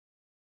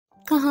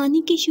कहानी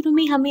के शुरू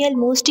में हमें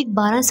ऑलमोस्ट एक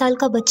 12 साल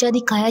का बच्चा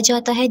दिखाया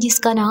जाता है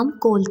जिसका नाम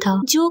कोल था,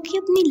 जो कि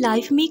अपनी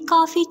लाइफ में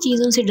काफी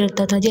चीजों से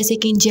डरता था, जैसे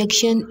कि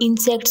इंजेक्शन,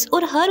 इंसेक्ट्स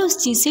और हर उस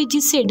चीज से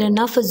जिससे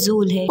डरना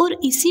फजूल है। और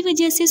इसी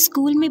वजह से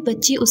स्कूल में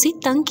बच्चे उसे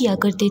तंग किया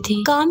करते थे।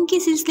 काम के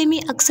सिलसिले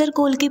में अक्सर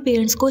कोल के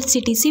पेरेंट्स को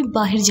सिटी से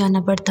बाहर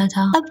जाना पड़ता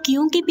था। अब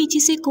क्योंकि पीछे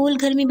से कोल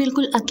घर में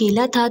बिल्कुल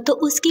अकेला था, तो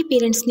उसके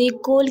पेरेंट्स ने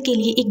कोल के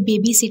लिए एक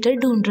बेबी सिटर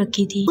ढूंढ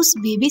रखी थी। उस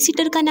बेबी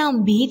सिटर का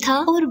नाम बी था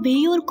और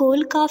बी और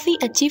कोल काफी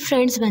अच्छे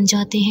फ्रेंड्स बन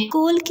जाते हैं।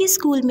 कोल के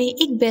स्कूल में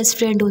एक बेस्ट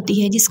फ्रेंड होती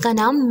है जिसका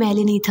नाम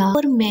मेलेनी था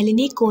और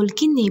मेलेनी कोल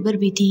की नेबर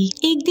भी थी।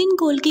 एक दिन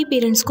कोल के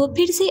पेरेंट्स को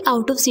फिर से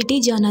आउट ऑफ सिटी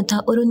जाना था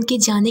और उनके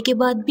जाने के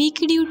बाद बी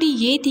की ड्यूटी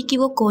ये थी कि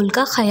वो कोल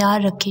का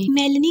ख्याल रखे।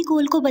 मेलेनी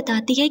कोल को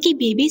बताती है कि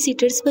बेबी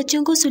सिटर्स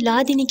बच्चों को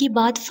सुला देने के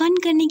बाद फन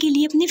करने के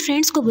लिए अपने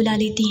फ्रेंड्स को बुला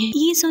लेती हैं।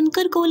 ये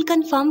सुनकर कोल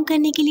कंफर्म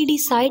करने के लिए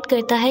डिसाइड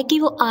करता है कि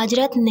वो आज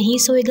रात नहीं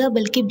सोएगा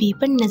बल्कि बी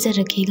पर नजर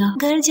रखेगा।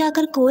 घर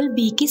जाकर कोल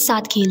बी के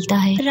साथ खेलता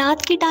है।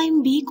 रात के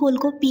टाइम बी कोल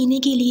को पीने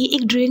के लिए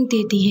एक ड्रिंक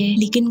देती है,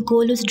 लेकिन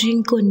कोल उस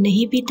ड्रिंक को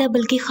नहीं पीता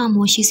बल्कि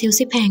खामोशी से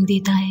उसे फेंक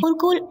देता है और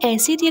कोल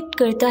ऐसे रिएक्ट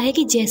करता है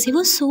कि जैसे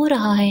वो सो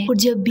रहा है। और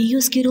जब बी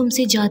उसके रूम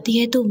से जाती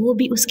है तो वो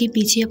भी उसके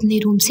पीछे अपने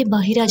रूम से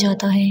बाहर आ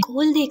जाता है।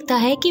 कोल देखता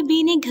है कि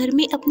बी ने घर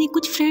में अपने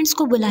कुछ फ्रेंड्स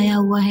को बुलाया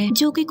हुआ है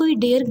जो कि कोई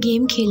डेयर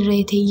गेम खेल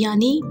रहे थे,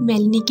 यानी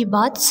मेलनी की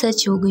बात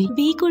सच हो गई।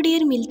 बी को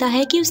डेयर मिलता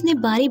है कि उसने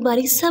बारी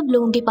बारी सब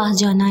लोगों के पास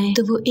जाना है,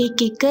 तो वो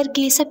एक एक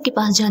करके सबके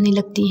पास जाने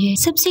लगती है।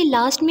 सबसे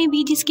लास्ट में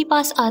बी जिसके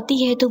पास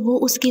आती है तो वो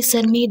उसके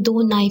सर में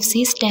 2 नाइफ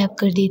से स्टैब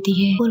कर देती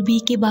है और बी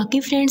के बाकी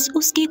फ्रेंड्स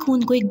उसके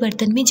खून को एक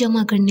बर्तन में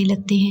जमा करने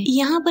लगते हैं।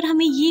 यहाँ पर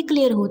हमें ये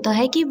क्लियर होता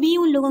है कि बी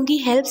उन लोगों की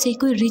हेल्प से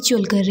कोई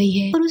रिचुअल कर रही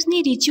है और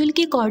उसने रिचुअल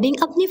के अकॉर्डिंग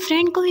अपने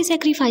फ्रेंड को ही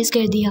सैक्रिफाइस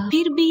कर दिया।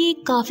 फिर बी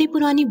एक काफी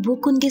पुरानी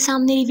बुक उनके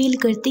सामने रिवील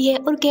करती है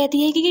और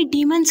कहती है कि ये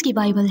डीमंस की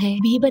बाइबल है।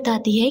 बी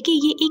बताती है कि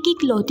ये एक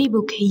इकलौती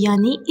बुक है,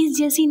 यानी इस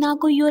जैसी ना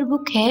कोई और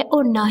बुक है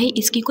और ना ही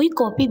इसकी कोई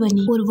कॉपी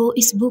बनी। और वो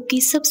इस बुक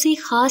की सबसे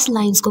खास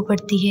लाइंस को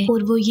पढ़ती है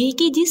और वो ये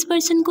कि जिस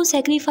पर्सन को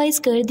सैक्रिफाइस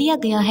कर दिया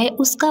गया है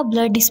उसका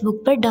ब्लड इस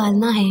बुक पर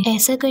डालना है।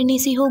 ऐसा करने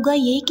से होगा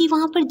ये कि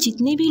वहाँ पर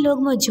जितने भी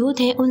लोग मौजूद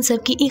हैं उन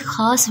सब की एक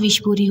खास विश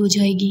पूरी हो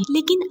जाएगी।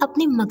 लेकिन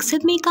अपने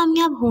मकसद में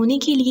कामयाब होने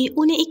के लिए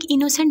उन्हें एक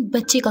इनोसेंट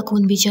बच्चे का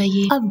खून भी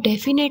चाहिए। अब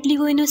डेफिनेटली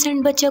वो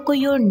इनोसेंट बच्चा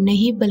कोई और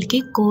नहीं बल्कि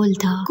कोल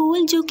था।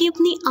 कोल जो कि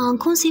अपनी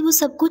आंखों से वो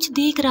सब कुछ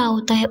देख रहा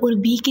होता है और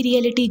बी की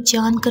रियलिटी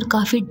जानकर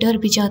काफी डर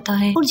भी जाता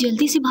है और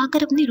जल्दी से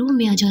भागकर अपने रूम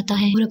में आ जाता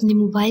है और अपने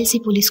मोबाइल से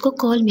पुलिस को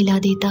कॉल मिला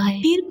देता है।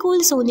 फिर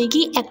कोल सोने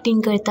की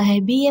एक्टिंग करता है।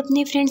 बी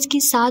अपने फ्रेंड्स के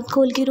साथ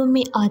कोल के रूम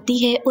में आती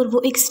है और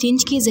वो एक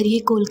सिरिंज के जरिए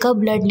कोल का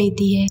ब्लड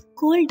लेती है।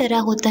 कोल डरा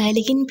होता है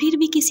लेकिन फिर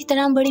भी किसी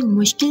तरह बड़ी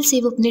मुश्किल से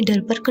वो अपने डर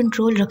पर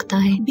कंट्रोल रखता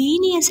है। बी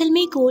ने असल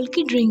में कोल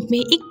की ड्रिंक में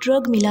एक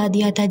ड्रग मिला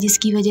दिया था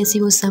जिसकी वजह से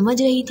वो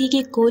समझ रही थी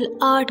कि कोल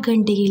 8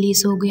 घंटे के लिए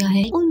सो गया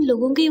है। उन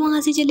लोगों के वहाँ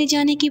से चले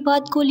जाने के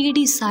बाद कोल ये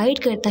डिसाइड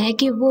करता है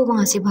कि वो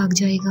वहाँ से भाग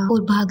जाएगा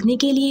और भागने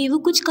के लिए वो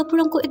कुछ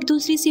कपड़ों को एक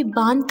दूसरे से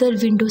बांध कर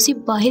विंडो से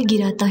बाहर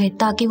गिराता है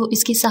ताकि वो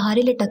इसके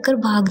सहारे लटक कर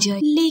भाग जाए।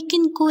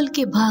 लेकिन कोल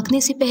के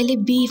भागने से पहले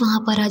बी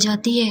वहाँ पर आ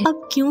जाती है।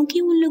 अब क्योंकि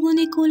उन लोगों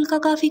ने कोल का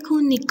काफी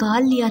खून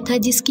निकाल लिया था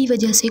जिसकी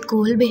वजह से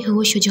कोल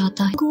बेहोश हो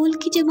जाता है। कोल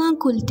की जब आँख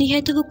खुलती है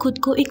तो वो खुद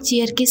को एक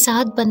चेयर के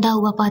साथ बंधा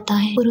हुआ पाता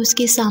है और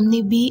उसके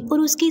सामने बी और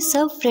उसके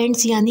सब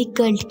फ्रेंड्स यानी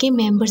कल्ट के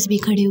मेंबर्स भी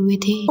खड़े हुए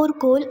थे और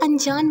कोल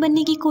अनजान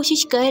बनने की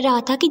कोशिश कर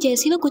रहा था कि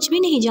जैसे वो कुछ भी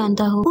नहीं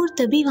जानता हो। और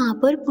तभी वहाँ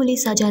पर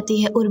पुलिस आ जाती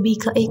है और बी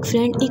का एक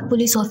फ्रेंड एक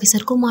पुलिस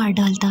ऑफिसर को मार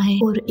डालता है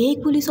और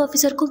एक पुलिस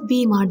ऑफिसर को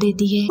बी मार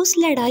देती है। उस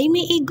लड़ाई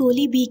में एक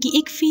गोली बी की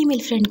एक फीमेल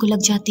फ्रेंड को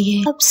लग जाती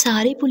है। अब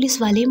सारे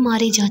पुलिस वाले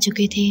मारे जा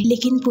चुके थे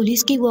लेकिन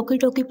पुलिस के वॉकी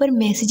टॉकी पर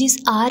मैसेजेस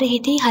आ रहे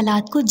थे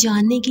हालात को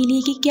जानने के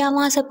लिए कि क्या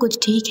वहाँ सब कुछ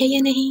ठीक है या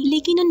नहीं।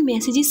 लेकिन उन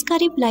मैसेजेस का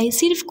रिप्लाई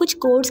सिर्फ कुछ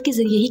कोड्स के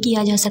जरिए ही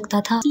किया जा सकता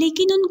था,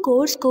 लेकिन उन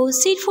कोड्स को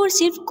सिर्फ और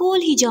सिर्फ कोल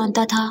ही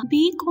जानता था।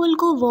 बी कोल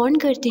को वार्न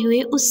करते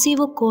हुए उससे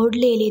वो कोड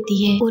ले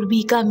लेती है और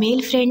बी का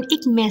मेल फ्रेंड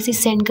एक मैसेज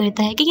सेंड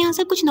करता है कि यहाँ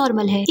सब कुछ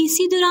नॉर्मल है।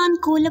 इसी दौरान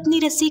कोल अपनी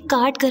रस्सी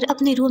काट कर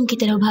अपने रूम की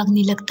तरफ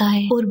भागने लगता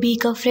है और बी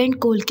का फ्रेंड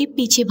कोल के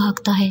पीछे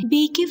भागता है।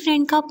 बी के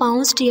फ्रेंड का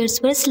पाँव स्टेयर्स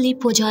पर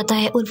स्लिप हो जाता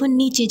है और वो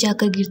नीचे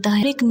जाकर गिरता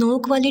है। एक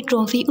नोक वाली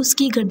ट्रॉफी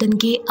उसकी गर्दन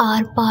के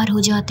आर पार हो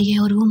जाती है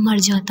और वो मर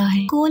जाता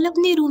है। कोल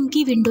अपने रूम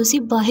की विंडो से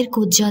बाहर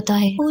कूद जाता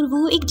है और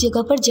वो एक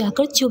जगह पर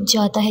जाकर छुप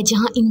जाता है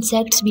जहाँ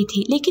इंसेक्ट्स भी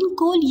थे, लेकिन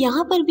कोल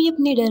यहाँ पर भी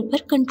अपने डर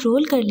पर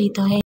कंट्रोल कर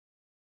लेता है।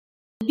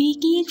 बी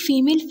की एक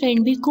फीमेल फ्रेंड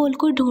भी कोल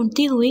को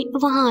ढूंढते हुए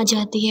वहां आ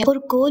जाती है और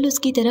कोल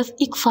उसकी तरफ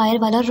एक फायर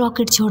वाला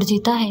रॉकेट छोड़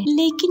देता है,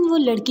 लेकिन वो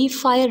लड़की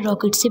फायर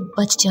रॉकेट से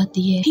बच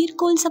जाती है। फिर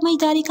कोल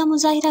समझदारी का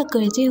मुजाहिरा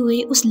करते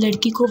हुए उस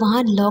लड़की को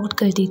वहां लॉक्ड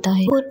कर देता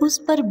है और उस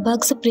पर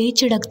बग स्प्रे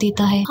छिड़क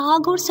देता है।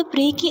 आग और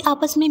स्प्रे की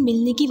आपस में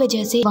मिलने की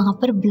वजह से वहाँ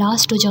पर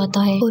ब्लास्ट हो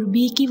जाता है और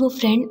बी की वो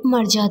फ्रेंड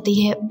मर जाती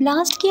है।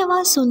 ब्लास्ट की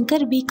आवाज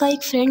सुनकर बी का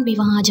एक फ्रेंड भी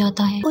वहाँ आ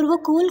जाता है और वो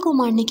कोल को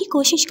मारने की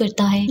कोशिश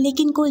करता है,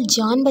 लेकिन कोल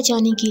जान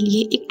बचाने के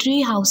लिए एक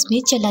ट्री हाउस में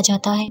चला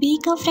जाता है। बी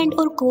का फ्रेंड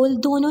और कोल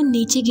दोनों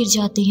नीचे गिर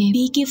जाते हैं।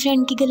 बी के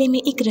फ्रेंड के गले में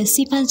एक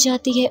रस्सी फंस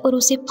जाती है और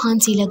उसे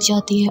फांसी लग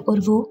जाती है और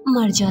वो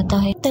मर जाता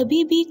है।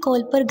 तभी बी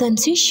कोल पर गन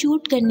से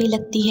शूट करने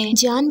लगती है।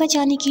 जान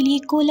बचाने के लिए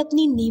कोल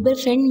अपनी नीबर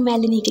फ्रेंड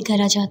मेलेनी के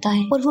घर आ जाता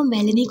है और वो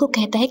मेलेनी को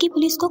कहता है कि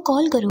पुलिस को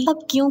कॉल करो। अब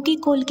क्योंकि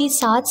कोल के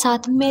साथ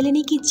साथ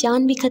मेलेनी की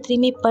जान भी खतरे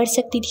में पड़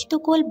सकती थी तो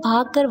कोल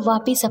भागकर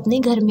वापस अपने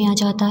घर में आ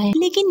जाता है।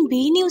 लेकिन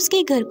बी ने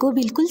उसके घर को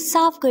बिल्कुल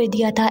साफ कर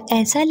दिया था।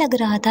 ऐसा लग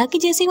रहा था कि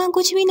जैसे वहाँ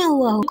कुछ भी ना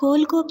हुआ हो।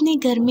 कोल को अपने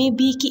घर में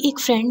बी की एक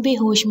फ्रेंड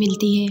बेहोश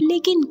मिलती है,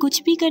 लेकिन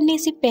कुछ भी करने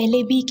से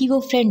पहले बी की वो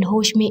फ्रेंड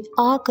होश में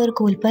आकर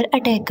कोल पर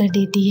अटैक कर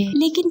देती है।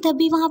 लेकिन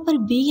तभी वहाँ पर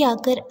बी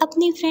आकर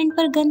अपनी फ्रेंड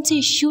पर गन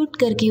से शूट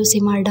करके उसे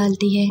मार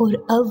डालती है और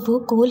अब वो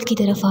कोल की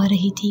तरफ आ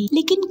रही थी।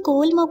 लेकिन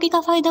कोल मौके का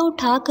फायदा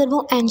उठाकर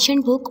वो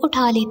एंशिएंट बुक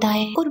उठा लेता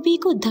है और बी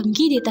को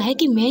धमकी देता है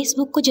कि मैं इस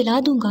बुक को जला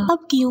दूंगा।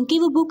 अब क्योंकि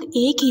वो बुक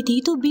एक ही थी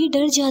तो बी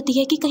डर जाती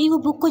है कि कहीं वो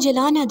बुक को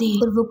जला ना दे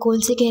और वो कोल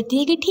से कहती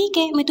है कि ठीक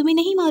है, मैं तुम्हें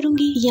नहीं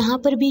मारूंगी। यहाँ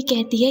पर बी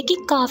कहती है कि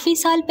काफी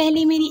साल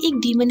पहले मेरी एक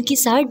डीमन के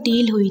साथ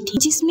डील हुई थी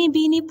जिसमें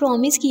बी ने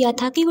प्रॉमिस किया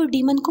था कि वो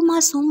डीमन को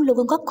मासूम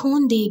लोगों का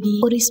खून देगी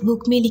और इस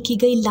बुक में लिखी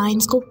गई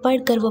लाइंस को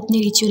पढ़कर वो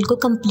अपने रिचुअल को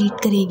कंप्लीट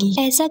करेगी।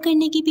 ऐसा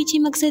करने के पीछे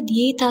मकसद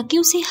ये था कि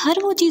उसे हर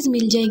वो चीज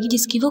मिल जाएगी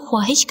जिसकी वो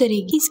ख्वाहिश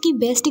करेगी। इसकी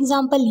बेस्ट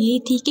एग्जांपल ये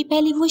थी कि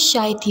पहले वो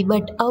शाय थी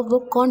बट अब वो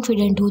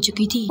कॉन्फिडेंट हो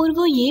चुकी थी और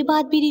वो ये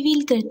बात भी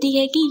रिवील करती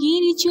है कि ये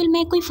रिचुअल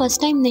मैं कोई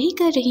फर्स्ट टाइम नहीं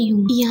कर रही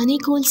हूँ। यानी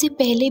कोल से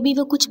पहले भी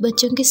वो कुछ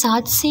बच्चों के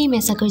साथ सेम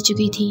ऐसा कर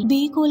चुकी थी।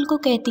 बी कोल को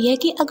कहती है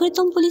कि अगर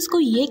तुम पुलिस को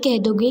ये कह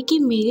दोगे कि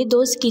मेरे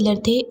दोस्त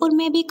किलर थे और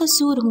मैं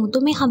बेकसूर हूँ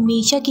तो मैं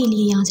हमेशा के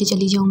लिए यहाँ से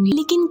चली जाऊंगी।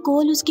 लेकिन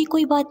कोल उसकी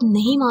कोई बात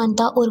नहीं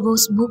मानता और वो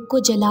उस बुक को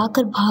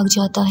जलाकर भाग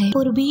जाता है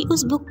और बी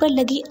उस बुक पर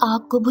लगी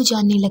आग को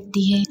बुझाने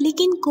लगती है।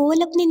 लेकिन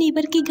कोल अपने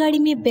नेबर की गाड़ी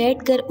में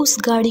बैठकर उस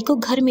गाड़ी को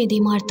घर में दे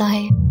मारता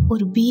है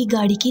और बी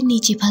गाड़ी के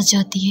नीचे फंस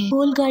जाती है।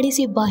 कोल गाड़ी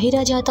से बाहर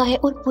आ जाता है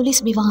और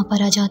पुलिस भी वहाँ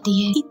पर आ जाती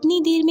है। इतनी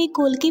देर में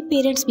कोल के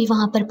पेरेंट्स भी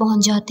वहाँ पर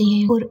पहुँच जाते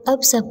हैं और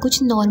अब सब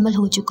कुछ नॉर्मल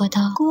हो चुका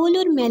था। कोल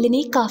और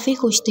मेलेनी काफी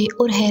खुश थे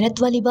और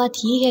हैरत वाली बात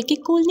ये है कि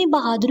कोल ने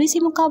बहादुरी से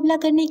मुकाबला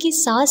करने के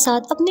साथ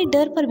साथ अपने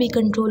डर पर भी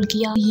कंट्रोल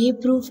किया। ये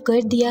प्रूव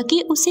कर दिया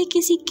कि उसे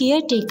किसी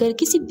केयर टेकर,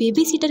 किसी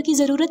बेबी सिटर की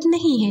जरूरत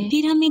नहीं है।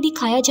 फिर हमें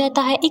दिखाया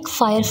जाता है एक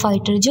फायर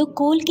फाइटर जो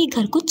कोल के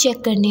घर को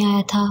चेक करने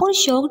आया था और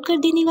शॉक कर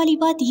देने वाली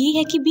बात ये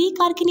है कि बी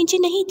कार के नीचे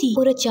नहीं थी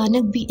और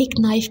अचानक भी एक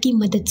नाइफ की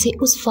मदद से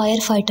उस फायर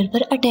फाइटर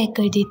पर अटैक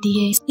कर देती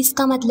है।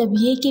 इसका मतलब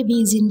ये कि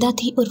बी जिंदा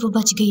थी और वो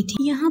बच गई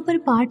थी। यहाँ पर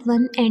पार्ट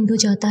 1 एंड हो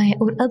जाता है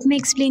और अब मैं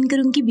एक्सप्लेन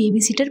करूंगी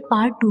बेबी सिटर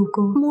पार्ट 2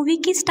 को। मूवी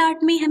के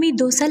स्टार्ट में हमें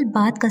 2 साल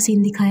बाद का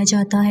सीन दिखाया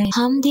जाता है।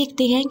 हम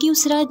देखते हैं कि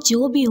उस रात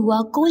जो भी हुआ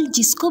कोल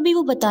जिसको भी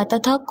वो बताता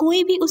था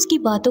कोई भी उसकी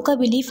बातों का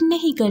बिलीव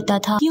नहीं करता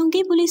था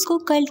क्योंकि पुलिस को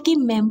कल्ट के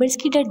मेंबर्स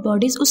की डेड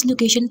बॉडीज उस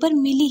लोकेशन पर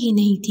मिली ही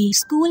नहीं थी।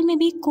 स्कूल में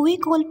भी कोई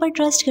कोल पर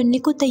ट्रस्ट करने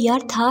को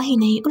तैयार था ही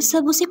नहीं और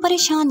सब उसे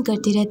परेशान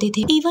करते रहते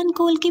थे। इवन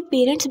कोल के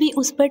पेरेंट्स भी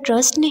उस पर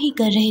ट्रस्ट नहीं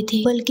कर रहे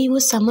थे बल्कि वो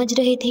समझ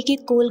रहे थे कि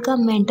कोल का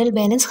मेंटल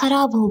बैलेंस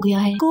खराब हो गया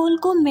है। कोल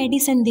को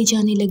मेडिसिन दी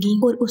जाने लगी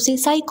और उसे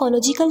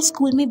साइकोलॉजिकल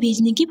स्कूल में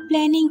भेजने की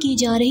प्लानिंग की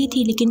जा रही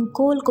थी लेकिन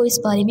कोल को इस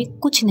बारे में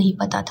कुछ नहीं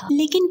पता था।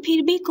 लेकिन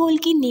फिर भी कोल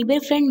की नेबर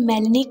फ्रेंड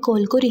मेलेनी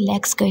कोल को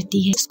रिलैक्स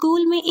करती है।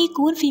 स्कूल में एक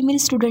और फीमेल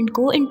स्टूडेंट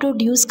को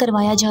इंट्रोड्यूस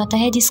करवाया जाता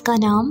है जिसका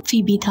नाम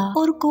फीबी था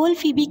और कोल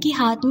फीबी के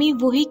हाथ में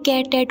वही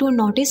कैट टैटू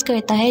नोटिस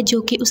करता है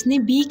जो कि उसने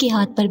बी के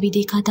हाथ पर भी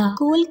देखा था।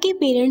 कोल के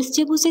पेरेंट्स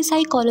जब उसे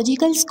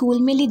साइकोलॉजिकल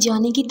स्कूल में ले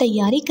जाने की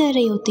तैयारी कर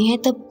रहे होते हैं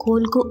तब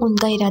कोल को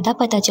उनका इरादा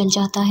पता चल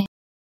जाता है।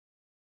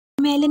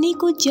 मेलेनी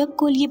को जब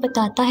कोल ये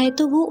बताता है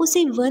तो वो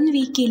उसे 1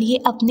 वीक के लिए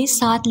अपने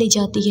साथ ले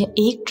जाती है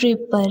एक ट्रिप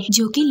पर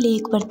जो कि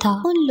लेक पर था।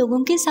 उन लोगों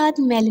के साथ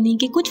मेलेनी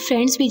के कुछ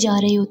फ्रेंड्स भी जा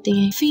रहे होते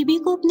हैं। फीबी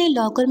को अपने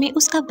लॉकर में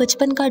उसका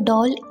बचपन का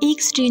डॉल,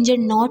 एक स्ट्रेंजर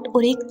नोट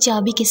और एक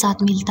चाबी के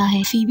साथ मिलता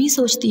है। फीबी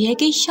सोचती है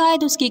कि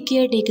शायद उसकी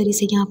केयर टेकर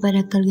इसे यहाँ पर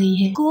रख कर गई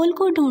है। कोल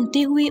को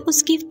ढूंढते हुए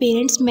उसके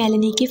पेरेंट्स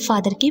मेलेनी के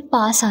फादर के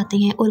पास आते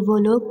हैं और वो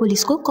लोग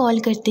पुलिस को कॉल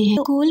करते हैं।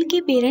 कोल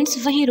के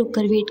पेरेंट्स वहीं रुक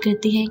कर वेट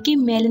करते हैं कि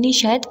मेलेनी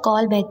शायद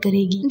कॉल बैक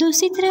करेगी।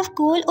 दूसरी तरफ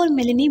कोल और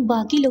मेलेनी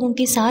बाकी लोगों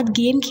के साथ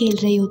गेम खेल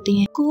रहे होते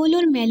हैं। कोल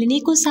और मेलेनी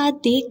को साथ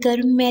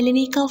देखकर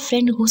मेलेनी का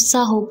फ्रेंड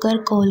गुस्सा होकर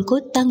कोल को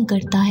तंग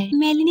करता है।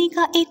 मेलेनी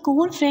का एक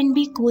और फ्रेंड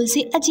भी कोल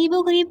से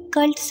अजीबोगरीब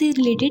कल्ट से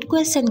रिलेटेड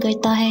क्वेश्चन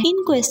करता है।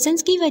 इन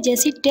क्वेश्चंस की वजह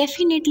से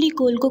डेफिनेटली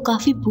कोल को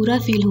काफी बुरा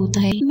फील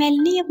होता है।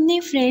 मेलेनी अपने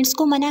फ्रेंड्स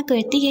को मना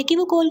करती है कि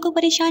वो कोल को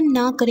परेशान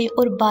ना करे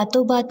और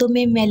बातों बातों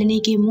में मेलेनी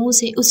के मुंह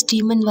से उस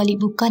डीमन वाली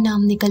बुक का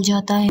नाम निकल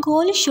जाता है।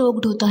 कोल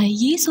शॉक्ड होता है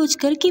ये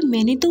सोचकर कि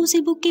मैंने तो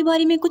उसे बुक के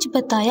बारे में कुछ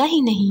बताया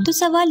ही नहीं। तो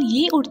सवाल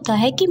ये उठता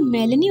है कि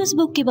मेलेनी उस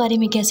बुक के बारे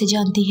में कैसे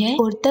जानती है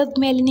और तब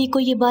मेलेनी को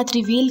ये बात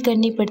रिवील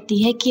करनी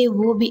पड़ती है कि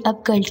वो भी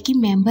अब कल्ट की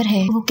मेंबर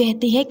है। वो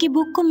कहती है कि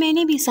बुक को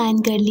मैंने भी साइन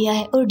कर लिया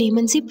है और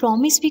डीमन से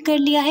प्रॉमिस भी कर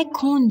लिया है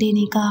खून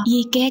देने का।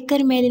 ये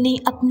कहकर मेलेनी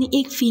अपनी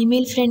एक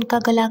फीमेल फ्रेंड का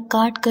गला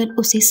काट कर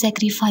उसे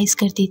सैक्रिफाइस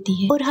कर देती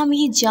है और हम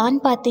ये जान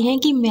पाते हैं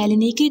कि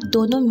मेलेनी के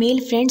दोनों मेल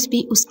फ्रेंड्स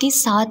भी उसके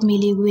साथ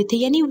मिले हुए थे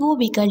यानी वो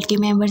भी कल्ट के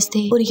मेंबर्स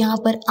थे और यहाँ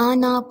पर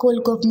आना, कोल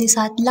को अपने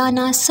साथ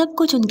लाना सब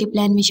कुछ उनके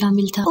प्लान में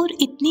शामिल था। और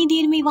इतनी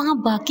देर में वहाँ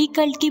बाकी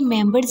कल्ट के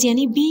मेंबर्स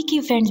यानी बी के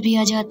फ्रेंड्स भी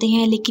आ जाते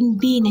हैं, लेकिन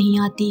बी नहीं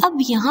आती। अब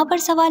यहाँ पर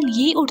सवाल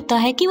ये उठता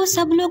है कि वो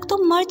सब लोग तो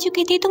मर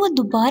चुके थे, तो वो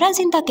दोबारा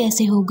जिंदा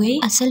कैसे हो गए।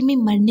 असल में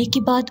मरने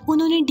के बाद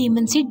उन्होंने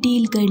डेमन से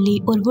डील कर ली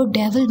और वो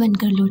डेविल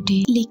बनकर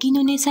लौटे, लेकिन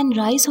उन्हें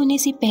सनराइज होने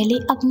से पहले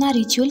अपना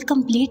रिचुअल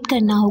कंप्लीट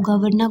करना होगा,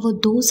 वरना वो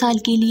 2 साल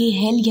के लिए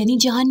हेल यानी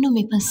जहन्नुम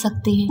में फंस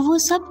सकते हैं। वो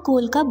सब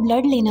कोल का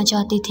ब्लड लेना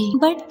चाहते थे,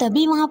 बट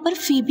तभी वहाँ पर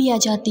फीबी आ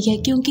जाती है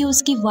क्योंकि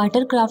उसकी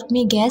वाटर क्राफ्ट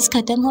में गैस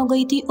खत्म हो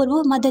गई थी और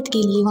वो मदद के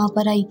लिए वहाँ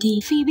पर आई थी।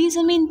 फीबी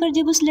जमीन पर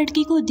जब उस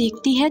लड़की को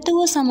देखती है तो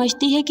वो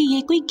समझती है कि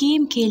ये कोई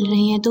गेम खेल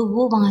रहे हैं, तो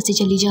वो वहाँ से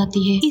चली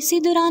जाती है। इसी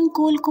दौरान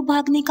कोल को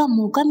भागने का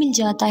मौका मिल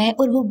जाता है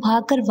और वो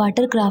भागकर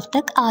वाटर क्राफ्ट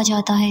तक आ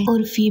जाता है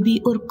और फीबी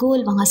और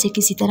कोल वहाँ से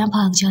किसी तरह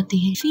भाग जाते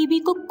हैं। फीबी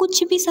को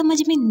कुछ भी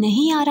समझ में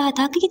नहीं आ रहा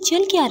था कि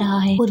चल क्या रहा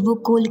है और वो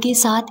कोल के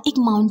साथ एक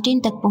माउंटेन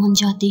तक पहुँच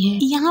जाती है।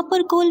 यहाँ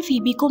पर कोल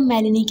फीबी को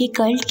मेलेनी के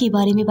कल्ट के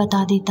बारे में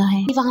बता देता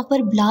है। वहाँ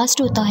पर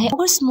ब्लास्ट होता है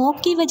और स्मोक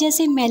की वजह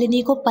से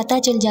मेलेनी को पता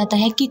चल जाता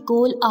है कि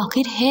कोल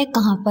आखिर है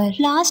कहाँ पर।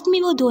 लास्ट में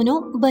वो दोनों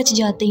बच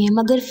जाते हैं,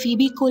 मगर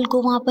फीबी कोल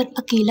को वहाँ पर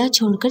अकेला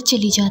छोड़कर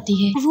चली जाती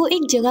है। वो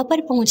एक जगह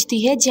पर पहुँचती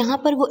है जहाँ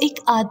पर वो एक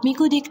आदमी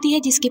को देखती है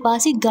जिसके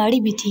पास एक गाड़ी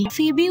भी थी।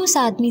 फीबी उस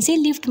आदमी से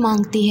लिफ्ट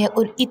मांगती है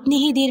और इतनी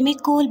ही देर में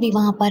कोल भी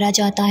वहाँ पर आ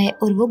जाता है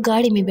और वो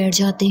गाड़ी में बैठ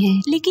जाते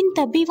हैं। लेकिन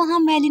तभी वहाँ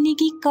मेलेनी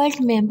की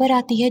कल्ट मेंबर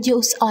आती है जो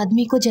उस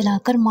आदमी को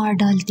जलाकर मार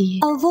डालती है।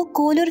 अब वो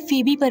कोल और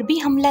फीबी पर भी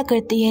हमला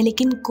करती है,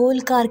 लेकिन कोल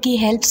कार की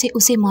हेल्प से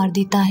उसे मार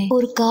देता है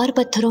और कार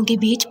पत्थरों के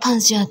बीच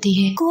फंस जाती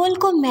है। कोल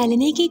को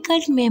मेलेनी की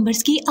कल्ट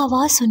मेंबर्स की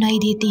आवाज सुनाई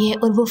देती है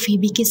और वो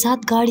फीबी के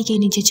साथ गाड़ी के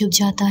नीचे छुप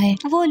जाता है।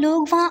 वो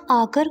लोग वहाँ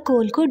आकर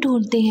कोल को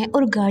ढूंढते हैं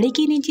और गाड़ी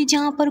के नीचे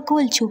जहाँ पर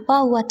कोल छुपा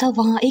हुआ था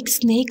वहाँ एक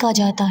स्नेक आ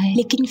जाता है,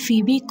 लेकिन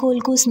फीबी कोल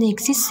को स्नेक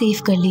से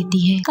सेव कर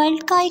लेती है।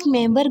 कल्ट का एक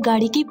मेंबर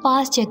गाड़ी के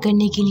पास चेक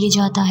करने के लिए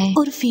जाता है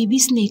और फीबी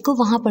स्नेक को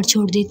वहाँ पर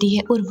छोड़ देती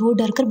है और वो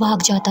डरकर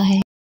भाग जाता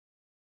है।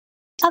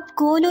 अब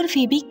कोल और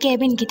फीबी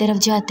केबिन की तरफ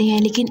जाते हैं,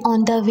 लेकिन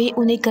ऑन द वे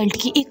उन्हें कल्ट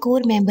की एक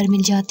और मेंबर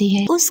मिल जाती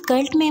है। उस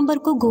कल्ट मेंबर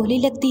को गोली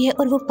लगती है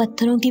और वो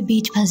पत्थरों के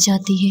बीच फंस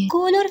जाती है।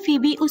 कोल और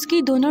फीबी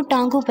उसकी दोनों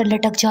टांगों पर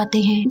लटक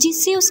जाते हैं,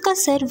 जिससे उसका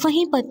सर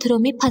वहीं पत्थरों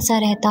में फंसा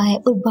रहता है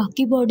और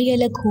बाकी बॉडी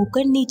अलग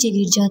होकर नीचे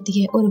गिर जाती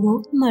है और वो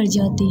मर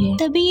जाती है।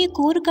 तभी एक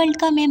और कल्ट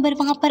का मेंबर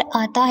वहाँ पर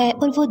आता है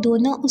और वो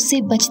दोनों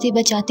उससे बचते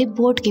बचाते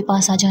बोट के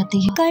पास आ जाते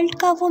हैं। कल्ट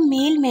का वो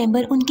मेल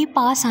मेंबर उनके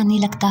पास आने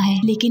लगता है,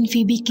 लेकिन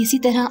फीबी किसी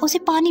तरह उसे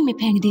पानी में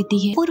फेंक देती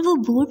है और वो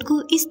बोट को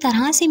इस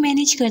तरह से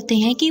मैनेज करते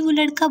हैं कि वो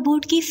लड़का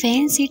बोट की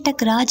फैन से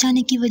टकरा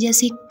जाने की वजह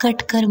से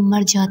कट कर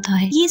मर जाता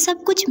है। ये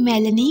सब कुछ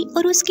मेलेनी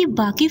और उसके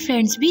बाकी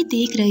फ्रेंड्स भी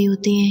देख रहे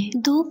होते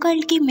हैं। 2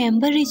 कल्ट के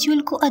मेंबर रिचुअल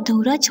को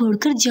अधूरा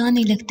छोड़कर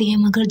जाने लगते हैं,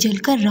 मगर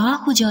जलकर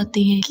राख हो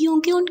जाते हैं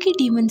क्योंकि उनकी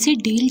डीमन से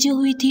डील जो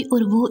हुई थी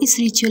और वो इस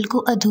रिचुअल को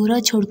अधूरा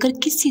छोड़कर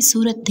किसी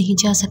सूरत नहीं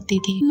जा सकते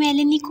थे।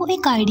 मेलेनी को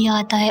एक आइडिया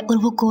आता है और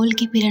वो कोल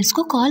के पेरेंट्स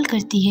को कॉल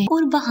करती है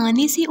और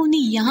बहाने से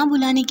उन्हें यहाँ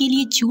बुलाने के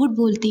लिए झूठ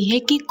बोलती है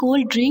कि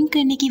कोल ड्रिंक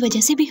करने की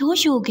वजह से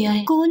बेहोश हो गया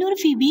है। कोल और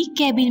फीबी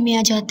कैबिन में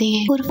आ जाते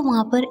हैं और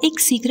वहाँ पर एक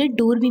सीक्रेट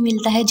डोर भी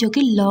मिलता है जो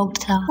कि लॉक्ड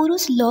था और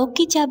उस लॉक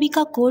की चाबी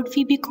का कोड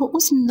फीबी को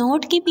उस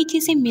नोट के पीछे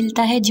से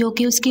मिलता है जो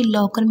कि उसके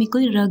लॉकर में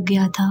कोई रख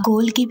गया था।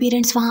 कोल के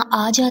पेरेंट्स वहाँ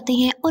आ जाते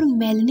हैं और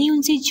मेलेनी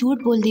उनसे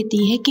झूठ बोल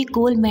देती है कि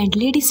कोल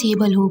मेंटली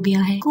डिसेबल हो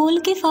गया है। कोल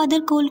के फादर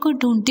कोल को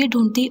ढूंढते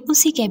ढूंढते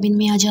उसी कैबिन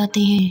में आ जाते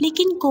हैं,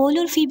 लेकिन कोल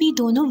और फीबी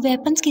दोनों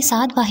वेपन्स के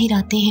साथ बाहर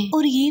आते हैं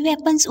और ये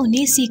वेपन्स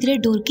उन्हें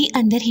सीक्रेट डोर के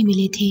अंदर ही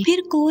मिले थे।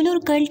 फिर कोल और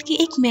कल्ट के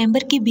एक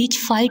मेंबर के बीच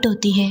फाइट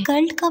होती है।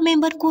 कल्ट का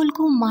मेंबर कोल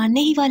को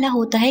मारने ही वाला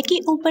होता है कि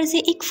ऊपर से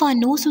एक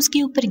फानूस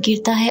उसके ऊपर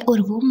गिरता है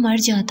और वो मर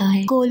जाता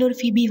है। कोल और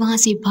फीबी वहाँ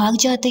से भाग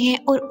जाते हैं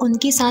और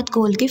उनके साथ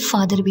कोल के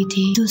फादर भी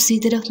थे। दूसरी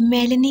तरफ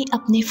मेलेनी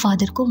अपने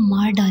फादर को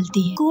मार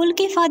डालती है। कोल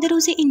के फादर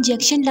उसे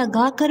इंजेक्शन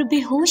लगाकर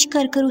बेहोश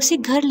कर उसे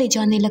घर ले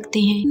जाने लगते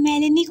हैं।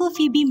 मेलेनी को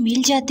फीबी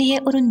मिल जाती है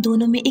और उन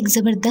दोनों में एक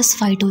जबरदस्त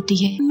फाइट होती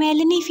है।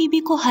 मेलेनी फीबी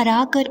को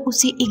हरा कर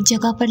उसे एक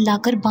जगह पर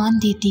लाकर बांध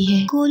देती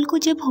है। कोल को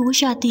जब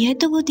होश आती है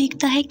तो वो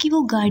देखता है कि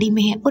वो गाड़ी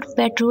में है और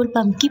पेट्रोल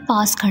पंप के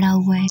पास खड़ा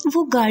हुआ है।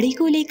 वो गाड़ी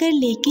को लेकर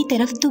लेक की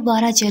तरफ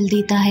दोबारा चल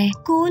देता है।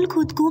 कोल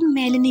खुद को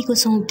मेलेनी को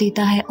सौंप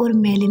देता है और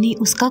मेलेनी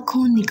उसका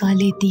खून निकाल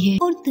लेती है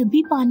और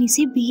तभी पानी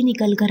से बी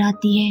निकल कर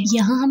आती है।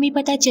 यहाँ हमें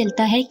पता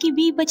चलता है कि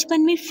बी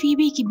बचपन में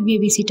फीबी की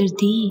बेबीसिटर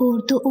थी।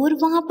 और तो और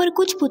वहाँ पर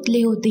कुछ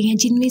पुतले होते हैं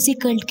जिनमें से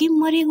कल्ट के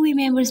मरे हुए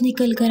मेंबर्स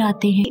निकल कर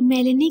आते हैं।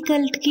 मेलेनी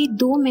कल्ट के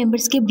 2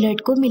 मेंबर्स के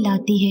ब्लड को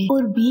मिलाती है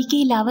और बी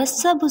के अलावा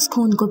सब उस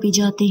खून को पी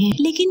जाते हैं,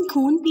 लेकिन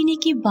खून पीने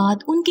के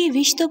बाद उनकी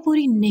विश तो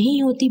पूरी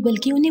नहीं होती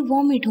बल्कि उन्हें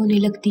वॉमिट होने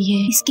लगती है।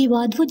 इसके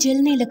बाद वो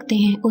जलने लगते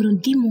हैं और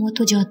उनकी मौत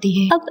हो जाती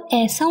है। अब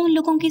ऐसा उन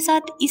लोगों के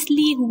साथ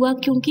इसलिए हुआ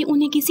क्योंकि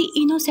उन्हें किसी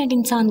इनोसेंट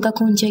इंसान का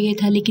खून चाहिए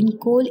था, लेकिन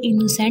कोल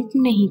इनोसेंट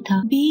नहीं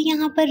था। बी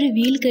यहाँ पर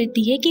रिवील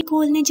करती है कि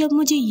कोल ने जब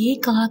मुझे ये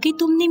कहा कि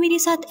तुमने मेरे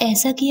साथ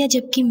ऐसा किया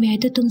जबकि मैं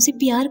तो तुमसे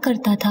प्यार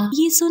करता था।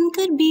 ये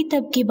सुनकर बी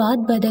तब के बाद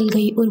बदल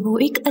गई और वो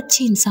एक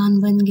अच्छी इंसान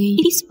बन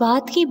गई। इस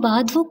बात के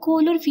बाद वो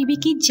कोल और फीबी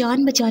की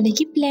जान बचाने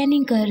की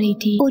प्लानिंग कर रही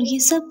थी और ये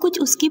सब कुछ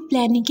उसकी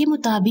प्लानिंग के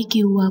मुताबिक ही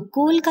हुआ।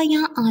 कोल का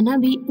यहाँ आना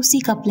भी उसी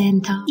का प्लान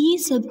था। ये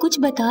सब कुछ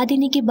बता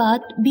देने के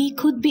बाद भी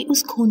खुद भी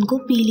उस खून को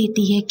पी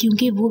लेती है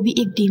क्योंकि वो भी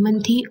एक डीमन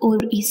थी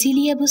और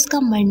इसीलिए अब उसका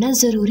मरना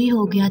जरूरी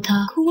हो गया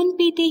था। खून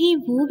पीते ही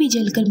वो भी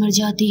जलकर मर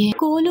जाती है।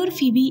 कोल और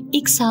फीबी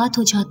एक साथ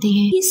हो जाते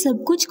हैं। ये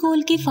सब कुछ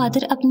कोल के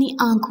फादर अपनी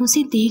आंखों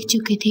से देख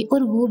चुके थे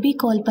और वो भी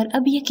कोल पर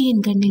अब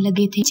यकीन करने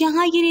लगे थे।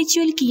 जहाँ ये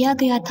रिचुअल किया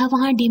गया था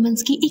वहाँ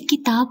डीमंस की एक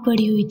किताब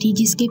पड़ी हुई थी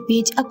जिसके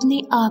पेज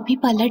अपने आप ही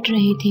पलट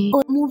रहे थे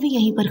और मूवी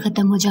यहीं पर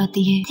खत्म हो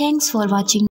जाती है। Thanks for watching.